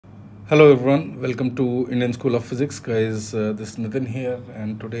Hello everyone, welcome to Indian School of Physics, guys. This is Nitin here,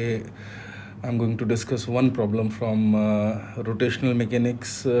 and today I'm going to discuss one problem from rotational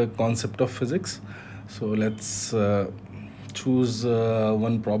mechanics concept of physics. So let's choose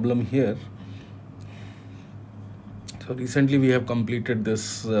one problem here. So recently we have completed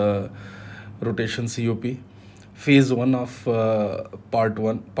this rotation COP, phase one of part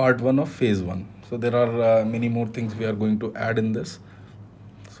one of phase one. So there are many more things we are going to add in this.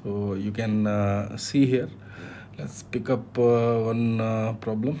 So you can see here. Let's pick up one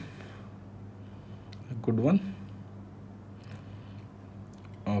problem, a good one.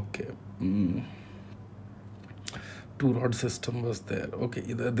 Okay, two rod system was there. Okay,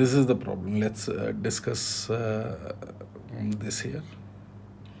 this is the problem. Let's discuss this here.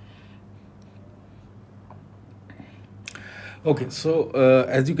 Okay, so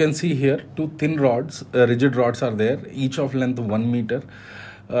as you can see here, two thin rods, rigid rods are there, each of length 1 meter.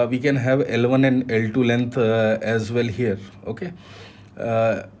 We can have L1 and L2 length as well here. Okay,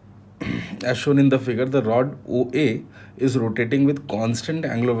 as shown in the figure, the rod OA is rotating with constant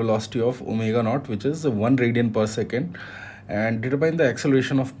angular velocity of omega naught, which is 1 radian per second, and determine the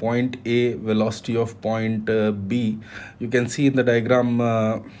acceleration of point A, velocity of point B. You can see in the diagram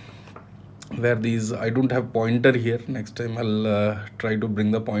where these, I don't have pointer here. Next time I'll try to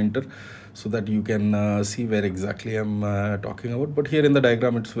bring the pointer so that you can see where exactly I'm talking about. But here in the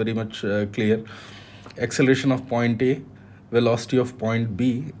diagram, it's very much clear. Acceleration of point A, velocity of point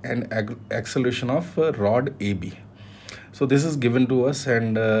B, and acceleration of rod AB. So this is given to us,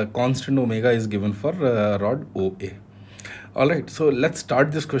 and constant omega is given for rod OA. All right, so let's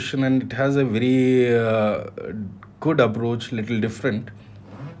start this question, and it has a very good approach, little different.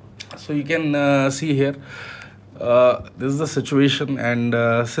 So you can see here, this is the situation, and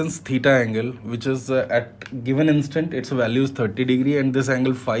since theta angle, which is at given instant, its value is 30 degree, and this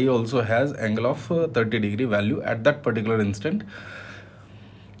angle phi also has angle of 30 degree value at that particular instant.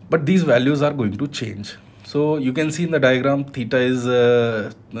 But these values are going to change. So you can see in the diagram, theta is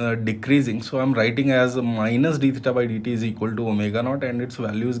decreasing. So I'm writing as minus d theta by dt is equal to omega naught, and its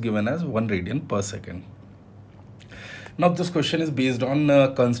value is given as 1 radian per second. Now this question is based on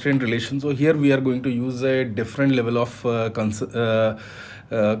constraint relation. So here we are going to use a different level of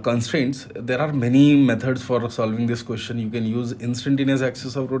constraints. There are many methods for solving this question. You can use instantaneous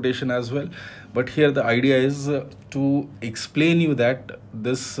axis of rotation as well. But here the idea is to explain you that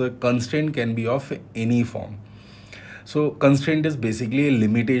this constraint can be of any form. So constraint is basically a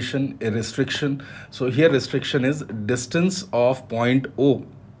limitation, a restriction. So here restriction is distance of point O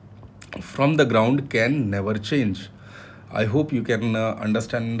from the ground can never change. I hope you can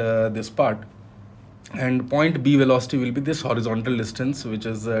understand this part. And point B velocity will be this horizontal distance, which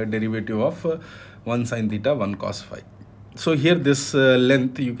is a derivative of 1 sin theta, 1 cos phi. So here this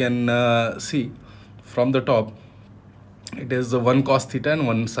length you can see from the top, it is 1 cos theta and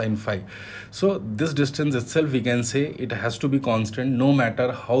 1 sin phi. So this distance itself, we can say it has to be constant. No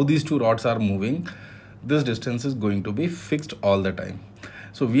matter how these two rods are moving, this distance is going to be fixed all the time.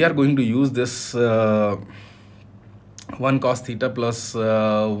 So we are going to use this 1 cos theta plus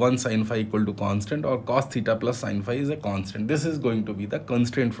 1 sin phi equal to constant, or cos theta plus sin phi is a constant. This is going to be the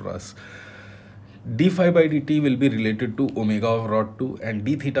constraint for us. D phi by dt will be related to omega of rod 2, and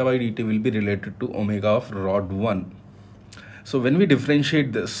d theta by dt will be related to omega of rod 1. So when we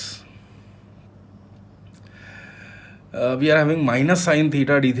differentiate this, we are having minus sin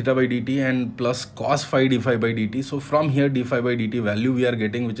theta d theta by dt and plus cos phi d phi by dt. So from here d phi by dt value we are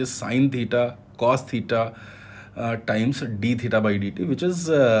getting, which is sin theta cos theta times d theta by dt, which is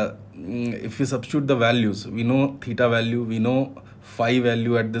if we substitute the values, we know theta value, we know phi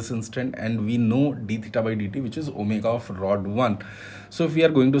value at this instant, and we know d theta by dt, which is omega of rod 1. So if we are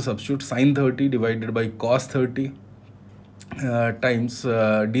going to substitute sin 30 divided by cos 30 times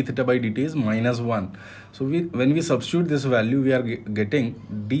d theta by dt is minus 1. So when we substitute this value, we are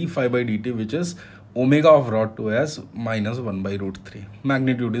getting d phi by dt, which is omega of rod 2 as minus 1 by root 3.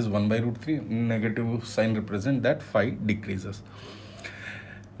 Magnitude is 1 by root 3. Negative sign represent that phi decreases.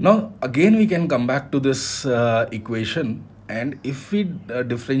 Now again we can come back to this equation, and if we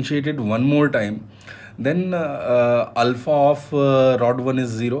differentiate it one more time, then alpha of rod 1 is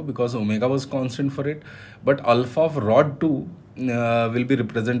 0 because omega was constant for it, but alpha of rod 2 will be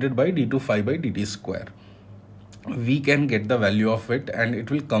represented by d2 phi by dt square. We can get the value of it, and it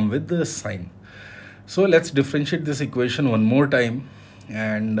will come with the sign. So let's differentiate this equation one more time,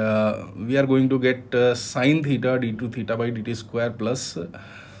 and we are going to get sin theta d2 theta by dt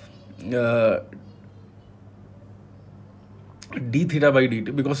d theta by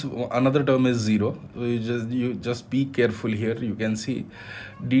dt, because another term is 0, so you just be careful here. You can see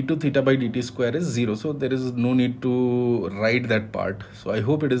d2 theta by dt square is 0, so there is no need to write that part. So I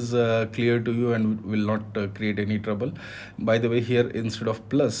hope it is clear to you and will not create any trouble. By the way, here instead of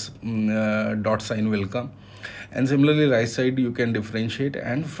plus, dot sign will come. And similarly, right side you can differentiate,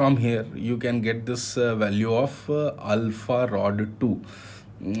 and from here you can get this value of alpha rod 2,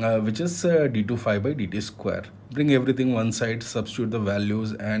 which is d2 phi by dt square. Bring everything one side, substitute the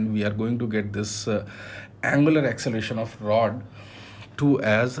values, and we are going to get this angular acceleration of rod 2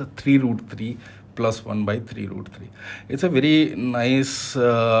 as 3 root 3 plus 1 by 3 root 3. It's a very nice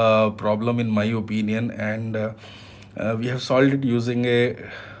problem in my opinion, and we have solved it using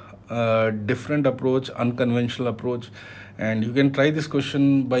a different approach, unconventional approach. And you can try this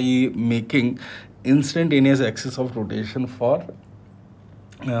question by making instantaneous axis of rotation for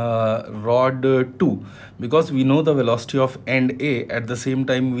rod 2, because we know the velocity of end A, at the same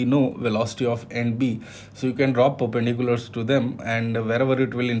time we know velocity of end B, so you can draw perpendiculars to them, and wherever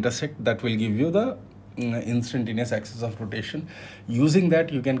it will intersect, that will give you the instantaneous axis of rotation. Using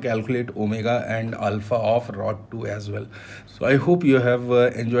that, you can calculate omega and alpha of rod 2 as well. So I hope you have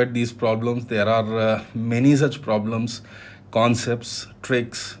enjoyed these problems. There are many such problems, concepts,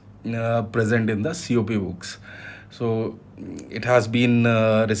 tricks present in the COP books. So it has been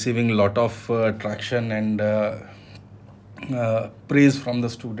receiving a lot of traction and praise from the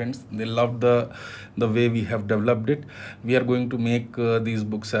students. They love the way we have developed it. We are going to make these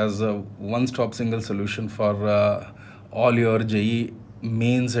books as a one-stop single solution for all your JEE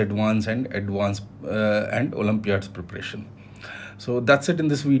mains, advanced and Olympiads preparation. So that's it in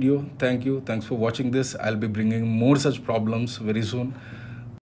this video. Thank you. Thanks for watching this. I'll be bringing more such problems very soon.